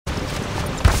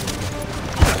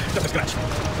Dame scratch.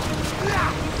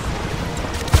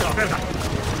 No, verdad.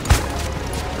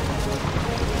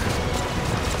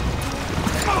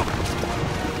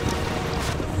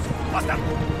 Basta.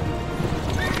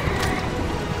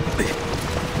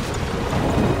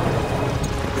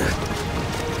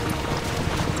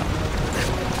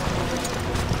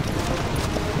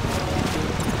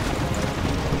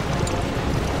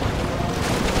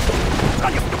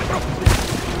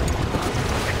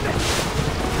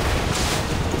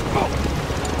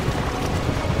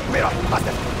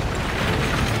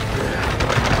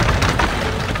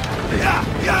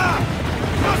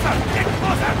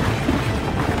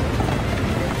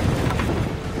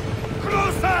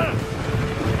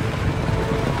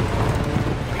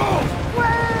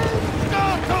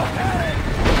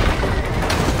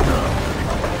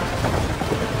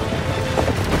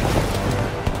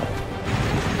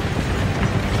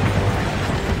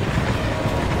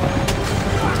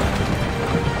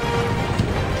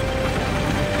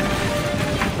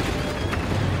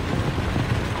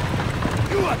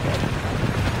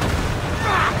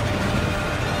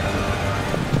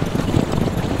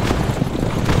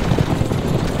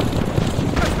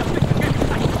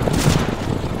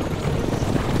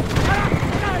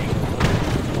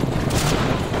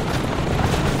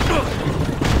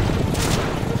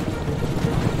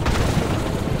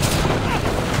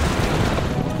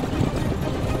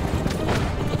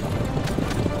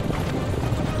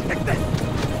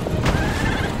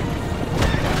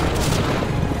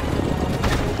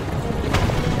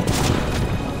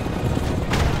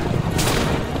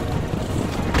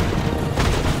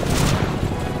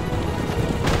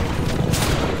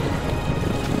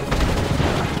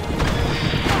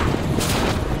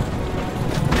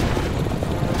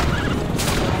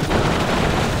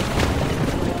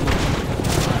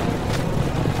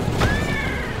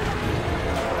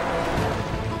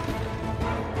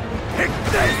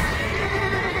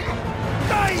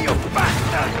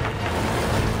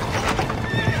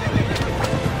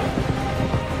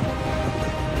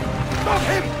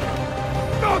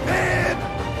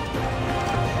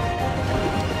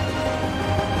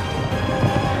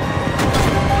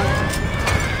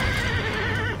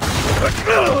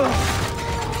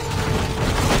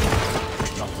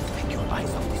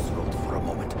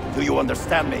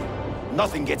 Understand me?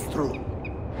 Nothing gets through.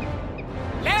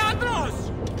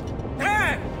 Leandros!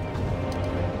 There!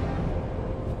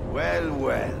 Well,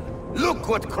 well. Look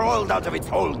what crawled out of its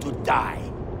hole to die.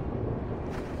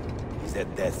 He's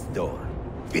at death's door.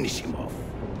 Finish him off.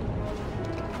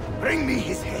 Bring me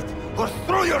his head, or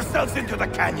throw yourselves into the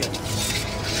canyon!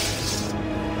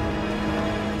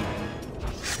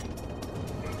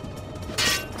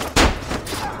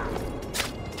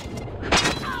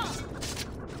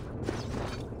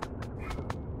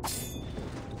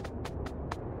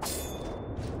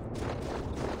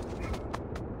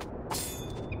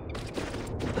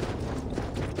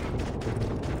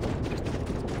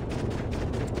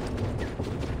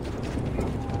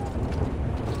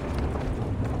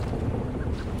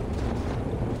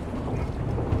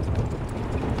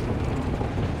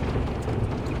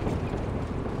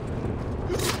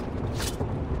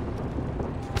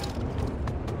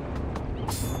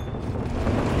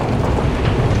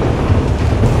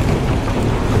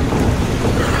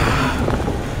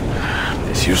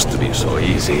 Used to be so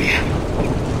easy.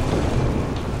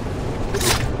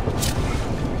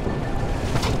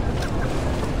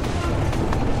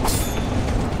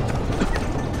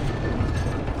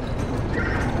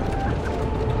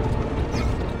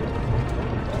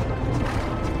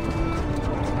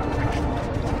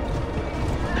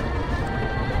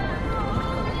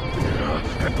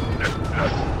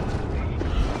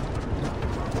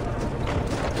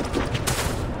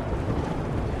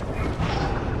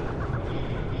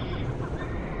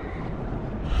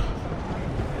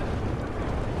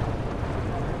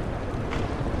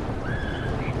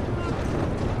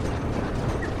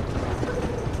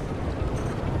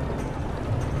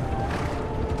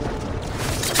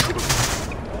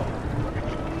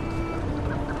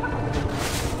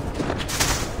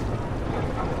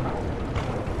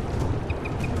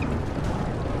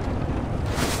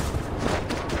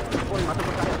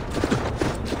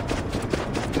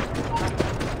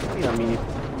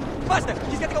 Faster!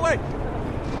 He's getting away!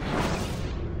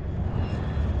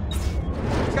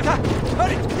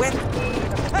 Hurry! Where?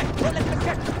 Hey! Don't let him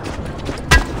escape!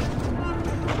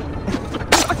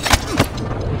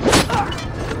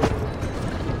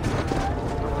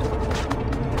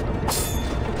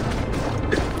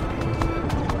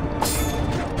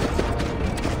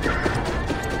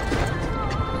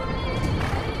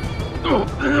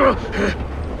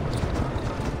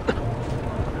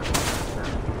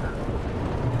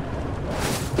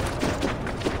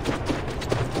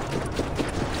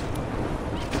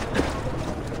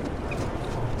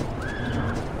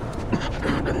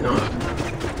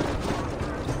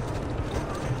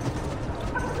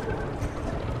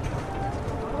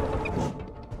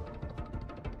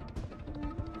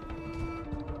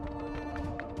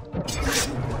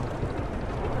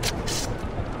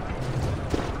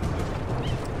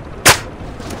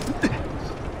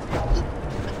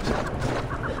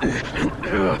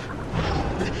 Are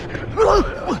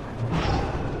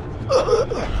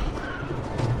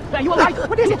you alright?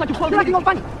 What is it? Like you fall dragging on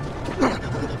funny?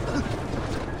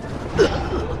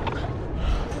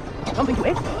 Something to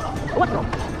eat? What's wrong?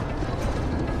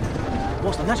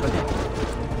 Most unnatural death.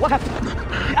 What happened?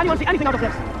 Did anyone see anything out of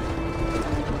place?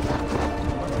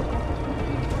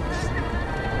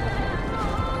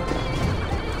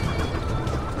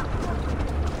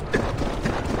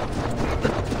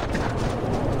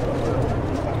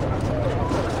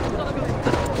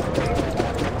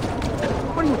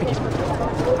 What are you thinking?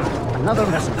 Another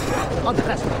vessel. On the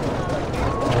vessel.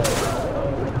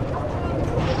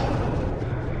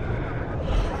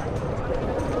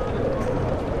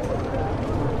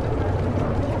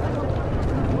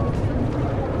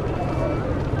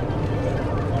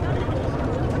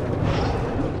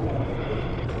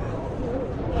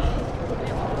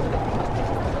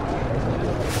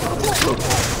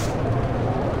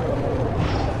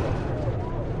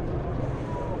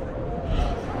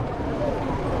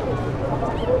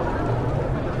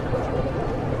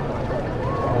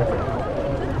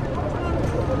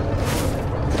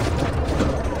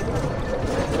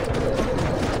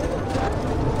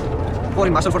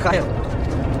 Foreign muscle for hire.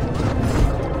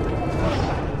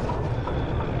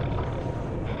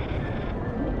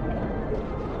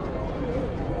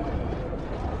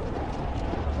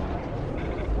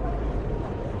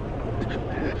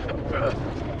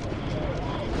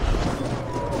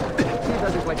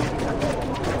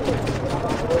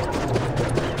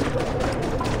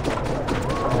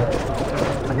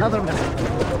 Another message.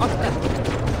 On the left.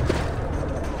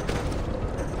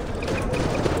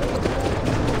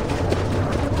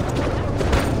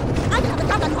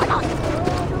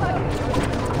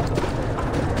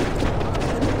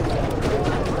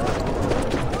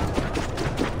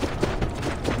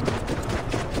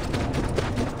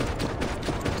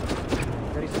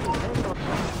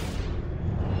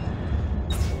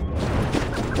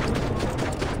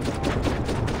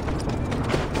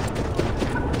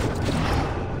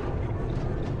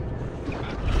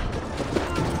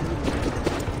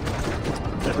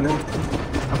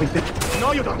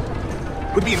 No, you don't.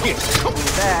 Could be in here.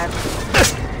 There.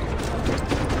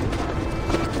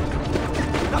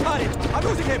 Not on it. I'm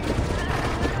losing him.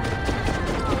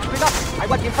 Pick up. I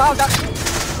want him found out.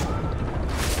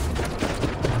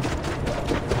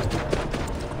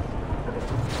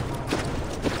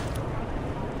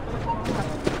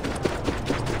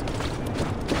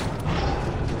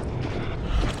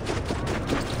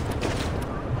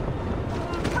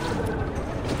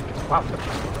 Wow.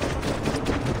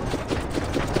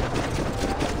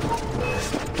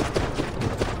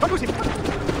 Don't lose him.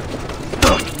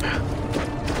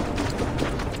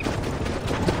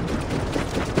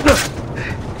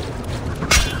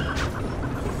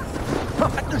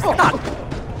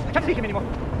 I can't see him anymore.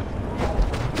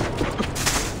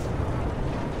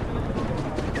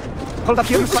 Hold up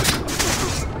here.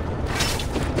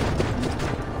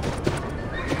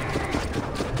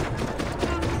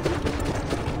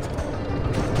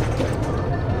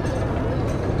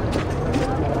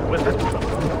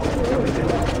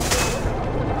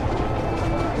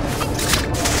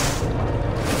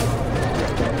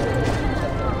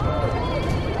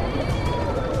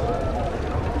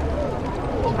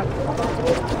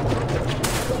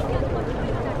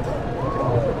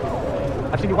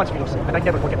 I've seen you once, Milos, and I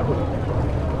never forget a hood.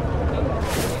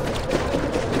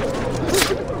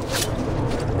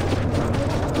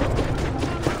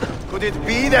 Could it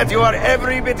be that you are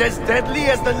every bit as deadly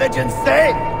as the legends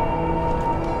say?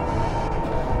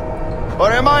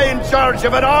 Or am I in charge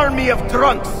of an army of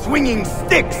drunks swinging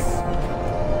sticks?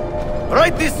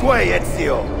 Right this way,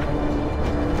 Ezio.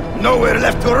 Nowhere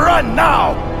left to run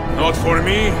now! Not for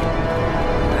me,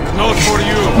 and not for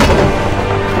you.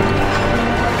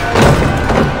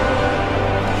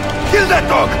 Kill that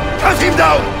dog! Cut him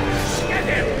down! Get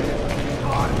him!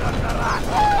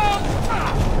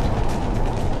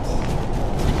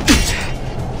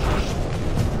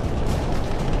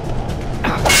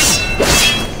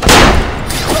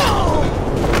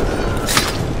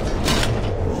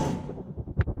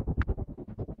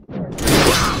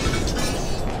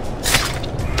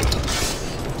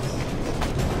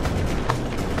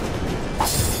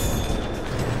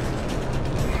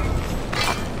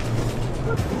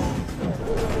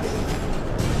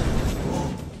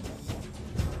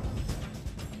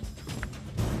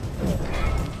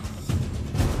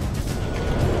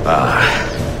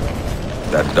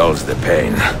 That dulls the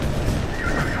pain.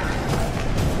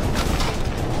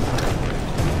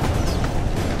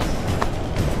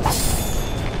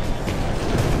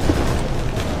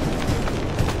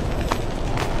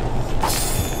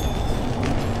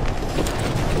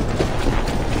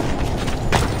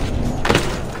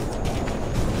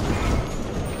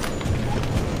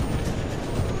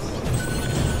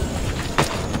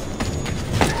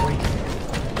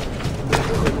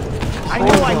 I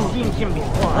know I've seen him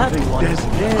before.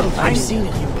 I've seen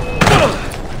him.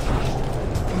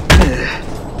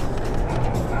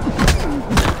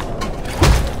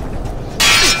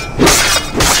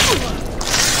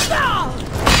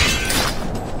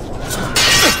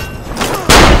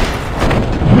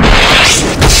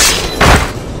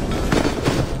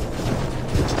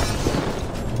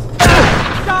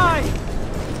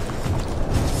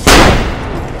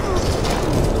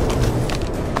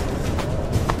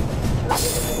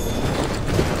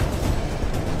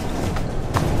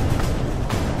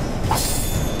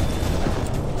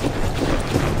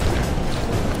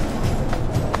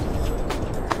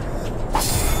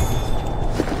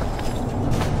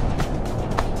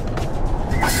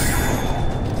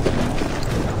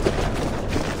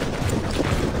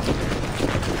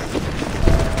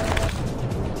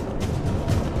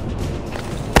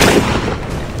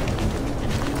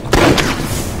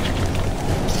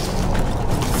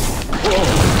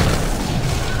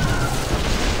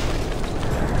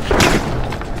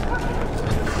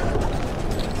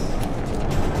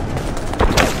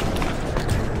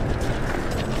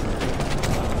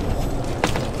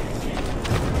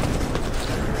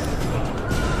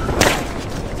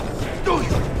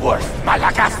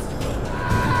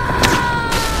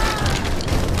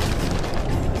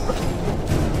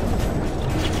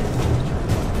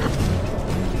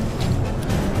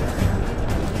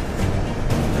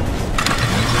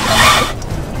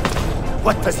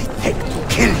 What does it take to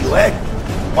kill you, eh?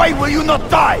 Why will you not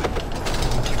die?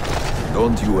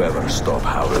 Don't you ever stop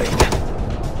howling.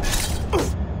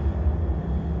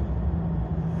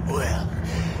 Well,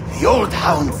 the old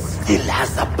hound still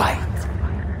has a bite.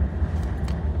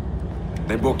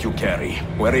 The book you carry,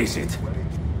 where is it?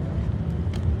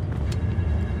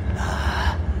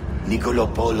 Niccolo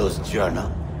Polo's journal.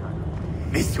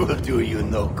 This will do you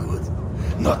no good.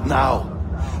 Not now.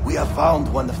 We have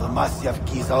found one of the Masyaf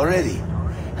keys already,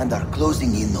 and are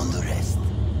closing in on the rest.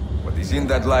 What is in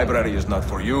that library is not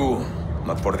for you,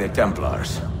 not for the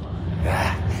Templars.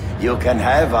 You can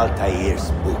have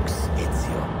Altair's books,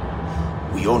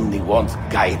 Ezio. We only want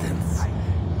guidance.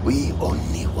 We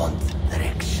only want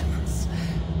directions.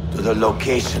 To the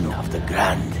location of the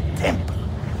Grand Temple.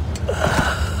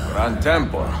 Grand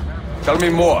Temple? Tell me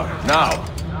more, now!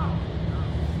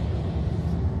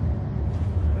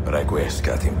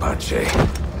 Requiescat in pace,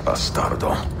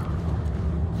 bastardo.